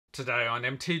Today on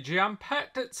MTG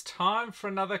Unpacked, it's time for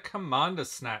another Commander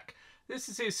Snack. This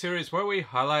is a series where we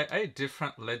highlight a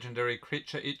different legendary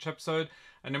creature each episode,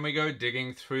 and then we go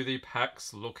digging through the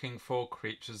packs looking for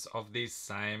creatures of the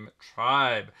same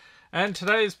tribe. And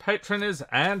today's patron is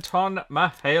Anton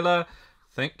Mahala.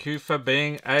 Thank you for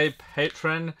being a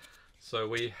patron. So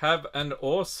we have an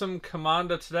awesome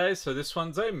commander today. So this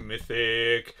one's a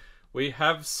mythic. We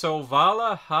have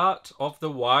Selvala, Heart of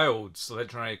the Wilds,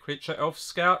 legendary creature, Elf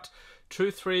Scout,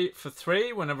 2/3 for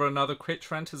 3. Whenever another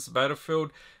creature enters the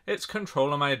battlefield, its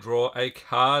controller may draw a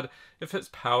card if its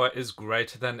power is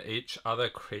greater than each other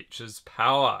creature's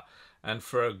power. And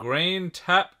for a green,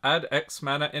 tap, add X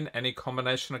mana in any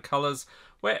combination of colors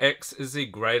where X is the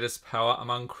greatest power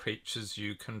among creatures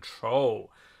you control.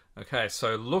 Okay,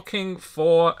 so looking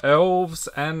for elves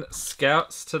and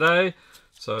scouts today.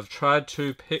 So I've tried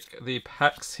to pick the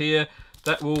packs here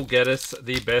that will get us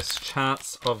the best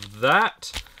chance of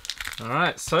that.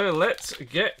 Alright, so let's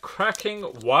get cracking.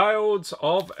 Wilds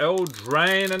of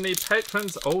Eldraine, and the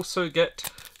patrons also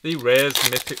get the rares,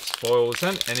 mythics, foils,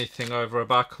 and anything over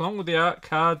 $1, along with the art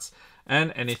cards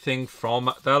and anything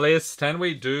from the list. And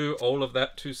we do all of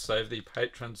that to save the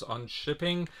patrons on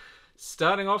shipping.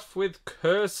 Starting off with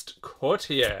Cursed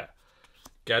Courtier,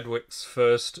 Gadwick's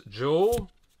First Jewel,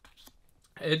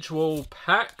 Edgewall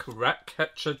Pack,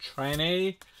 Ratcatcher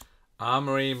Trainee,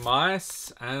 Armory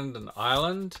Mice, and an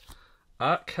Island.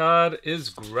 Art card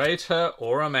is Greater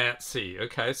Oromancy.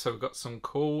 Okay, so we've got some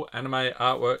cool anime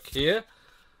artwork here,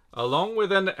 along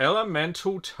with an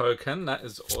elemental token. That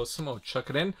is awesome. I'll chuck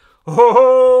it in.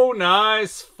 Oh,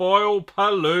 nice foil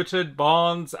polluted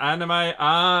bonds anime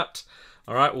art.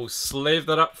 All right, we'll sleeve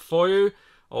that up for you.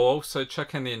 I'll also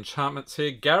chuck in the enchantments here.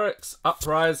 Garrick's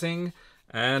Uprising.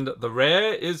 And the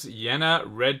rare is Yenna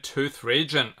Red Tooth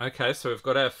Regent. Okay, so we've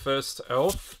got our first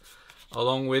elf,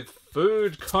 along with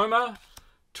Food Coma,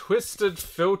 Twisted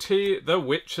Filthy, The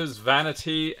Witch's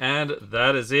Vanity, and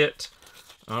that is it.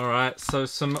 Alright, so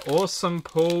some awesome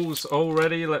pulls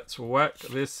already. Let's whack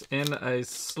this in a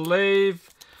sleeve.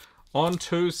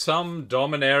 Onto some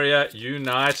Dominaria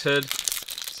United.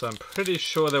 So I'm pretty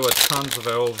sure there were tons of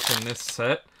elves in this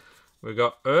set. We've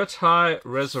got Urtai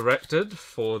Resurrected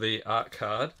for the art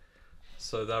card.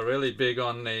 So they're really big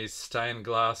on the stained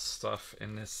glass stuff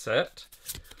in this set.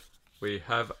 We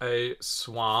have a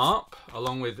Swamp,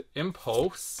 along with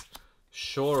Impulse,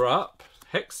 Shore Up,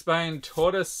 Hexbane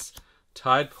Tortoise,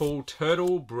 Tidepool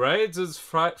Turtle, Braids'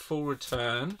 Frightful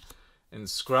Return,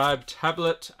 Inscribed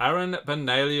Tablet, Aaron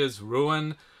Benalia's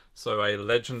Ruin. So a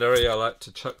legendary, I like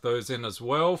to chuck those in as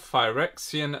well.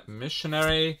 Phyrexian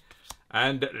Missionary,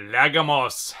 and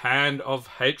Lagamos, Hand of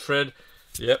Hatred.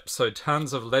 Yep, so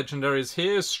tons of legendaries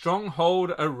here.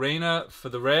 Stronghold Arena for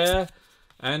the rare.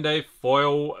 And a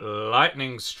foil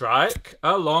Lightning Strike,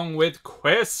 along with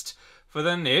Quest for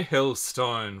the Nihil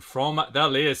Stone from the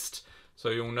list. So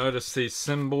you'll notice the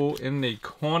symbol in the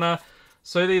corner.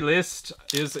 So the list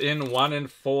is in 1 in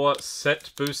 4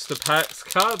 set booster packs.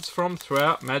 Cards from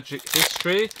throughout Magic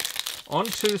history.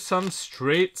 Onto some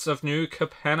Streets of New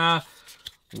Capenna.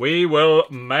 We will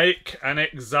make an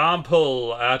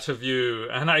example out of you.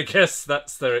 And I guess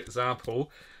that's their example.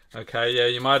 Okay, yeah,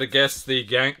 you might have guessed the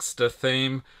gangster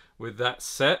theme with that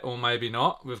set, or maybe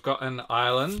not. We've got an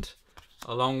Island,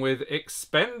 along with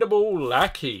Expendable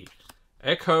Lackey,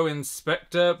 Echo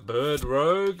Inspector, Bird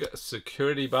Rogue,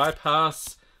 Security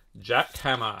Bypass,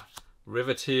 Jackhammer,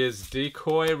 Riveteer's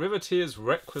Decoy, Riveteer's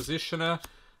Requisitioner,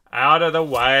 Out of the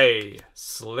Way,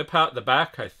 Slip Out the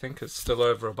Back, I think is still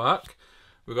over $1.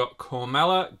 We've got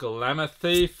Cormella, Glamour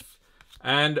Thief,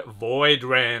 and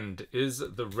Voidrend is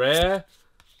the rare.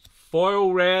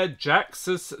 Foil rare,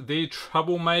 Jaxus the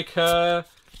Troublemaker,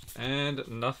 and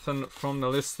nothing from the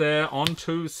list there.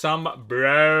 Onto some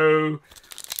Bro.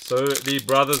 So the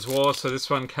Brothers War, so this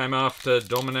one came after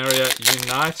Dominaria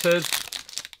United.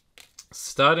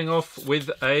 Starting off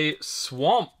with a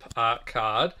Swamp art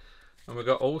card, and we've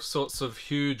got all sorts of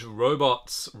huge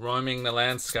robots roaming the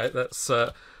landscape. That's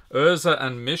Urza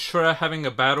and Mishra having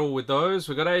a battle with those.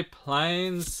 We've got a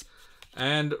Plains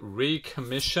and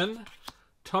Recommission.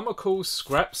 Tomical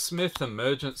Scrapsmith,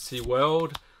 Emergency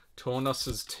World.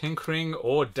 Tornos's Tinkering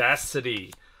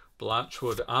Audacity.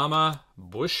 Blanchwood Armor,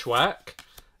 Bushwhack,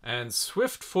 and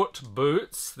Swiftfoot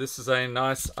Boots. This is a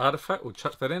nice artifact. We'll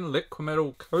chuck that in.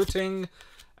 Liquimetal Coating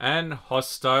and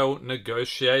Hostile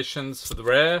Negotiations for the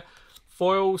rare.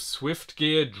 Foil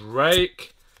Swiftgear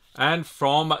Drake. And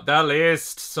from the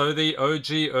list, so the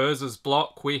OG Urza's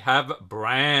block, we have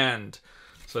Brand.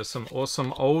 So some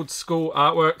awesome old school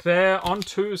artwork there.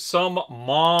 Onto some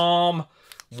Mom.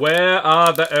 Where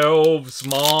are the elves,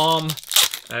 Mom?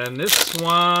 And this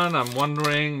one, I'm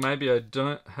wondering, maybe I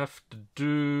don't have to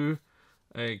do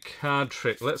a card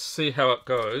trick. Let's see how it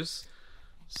goes.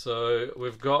 So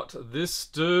we've got this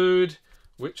dude.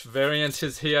 Which variant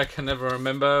is he? I can never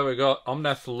remember. We got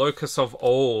Omnath Locus of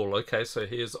All. Okay, so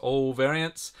here's all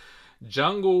variants.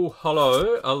 Jungle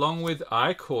Hollow, along with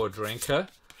Ichor Drinker.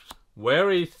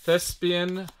 Wary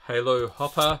Thespian, Halo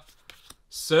Hopper.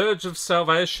 Surge of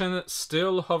Salvation,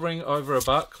 still hovering over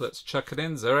 $1. Let's chuck it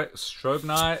in. Xeric Strobe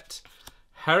Knight.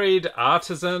 Harried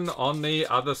Artisan on the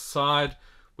other side.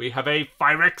 We have a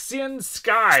Phyrexian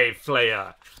Sky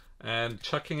Flayer. And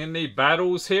chucking in the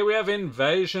battles here, we have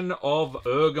Invasion of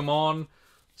Urgamon.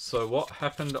 So what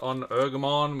happened on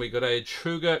Urgamon? We got a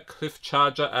Truger Cliff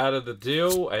Charger out of the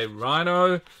deal, a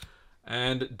Rhino,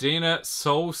 and Dina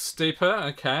Soul Steeper.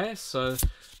 Okay, so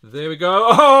there we go.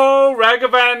 Oh,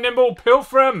 Ragavan Nimble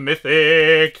Pilferer,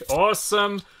 Mythic.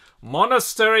 Awesome.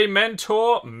 Monastery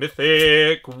Mentor,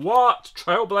 Mythic. What?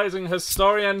 Trailblazing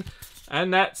Historian.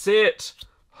 And that's it.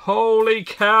 Holy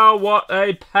cow, what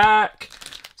a pack.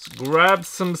 Grab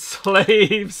some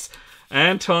sleeves.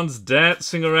 Anton's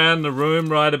dancing around the room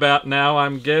right about now,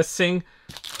 I'm guessing.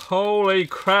 Holy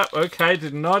crap. Okay,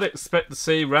 did not expect to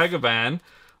see Ragavan.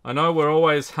 I know we're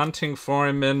always hunting for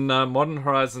him in Modern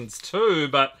Horizons 2,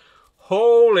 but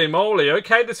holy moly.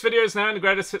 Okay, this video is now in the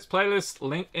Greatest Hits playlist.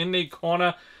 Link in the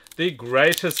corner. The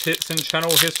greatest hits in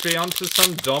channel history onto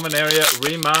some Dominaria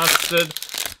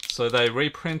Remastered. So they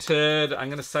reprinted, I'm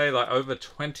going to say, like over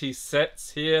 20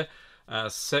 sets here.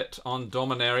 Set on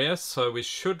Dominaria, so we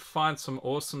should find some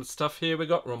awesome stuff here. We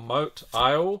got Remote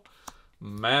Isle,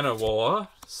 Manowar,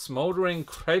 Smouldering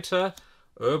Crater,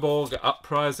 Urborg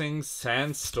Uprising,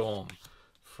 Sandstorm,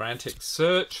 Frantic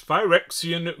Search,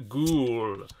 Phyrexian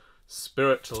Ghoul,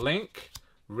 Spirit Link,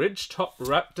 Ridgetop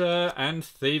Raptor, and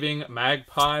Thieving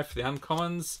Magpie for the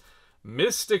uncommons.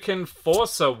 Mystic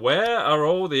Enforcer, where are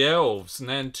all the elves?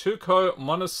 Nantuko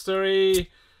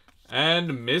Monastery,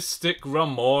 and Mystic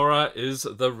Remora is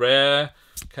the rare.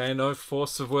 Okay, no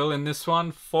Force of Will in this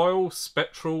one. Foil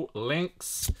Spectral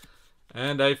Lynx.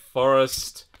 And a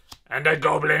Forest. And a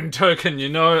Goblin token. You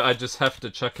know, I just have to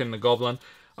chuck in the Goblin.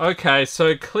 Okay,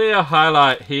 so clear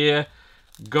highlight here.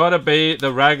 Gotta be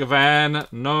the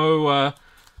Ragavan. No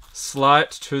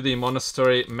slight to the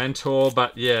Monastery Mentor.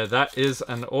 But yeah, that is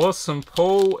an awesome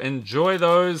pull. Enjoy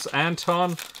those,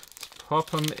 Anton.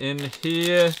 Pop them in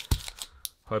here.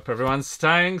 Hope everyone's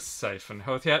staying safe and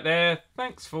healthy out there.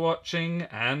 Thanks for watching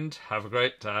and have a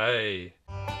great day.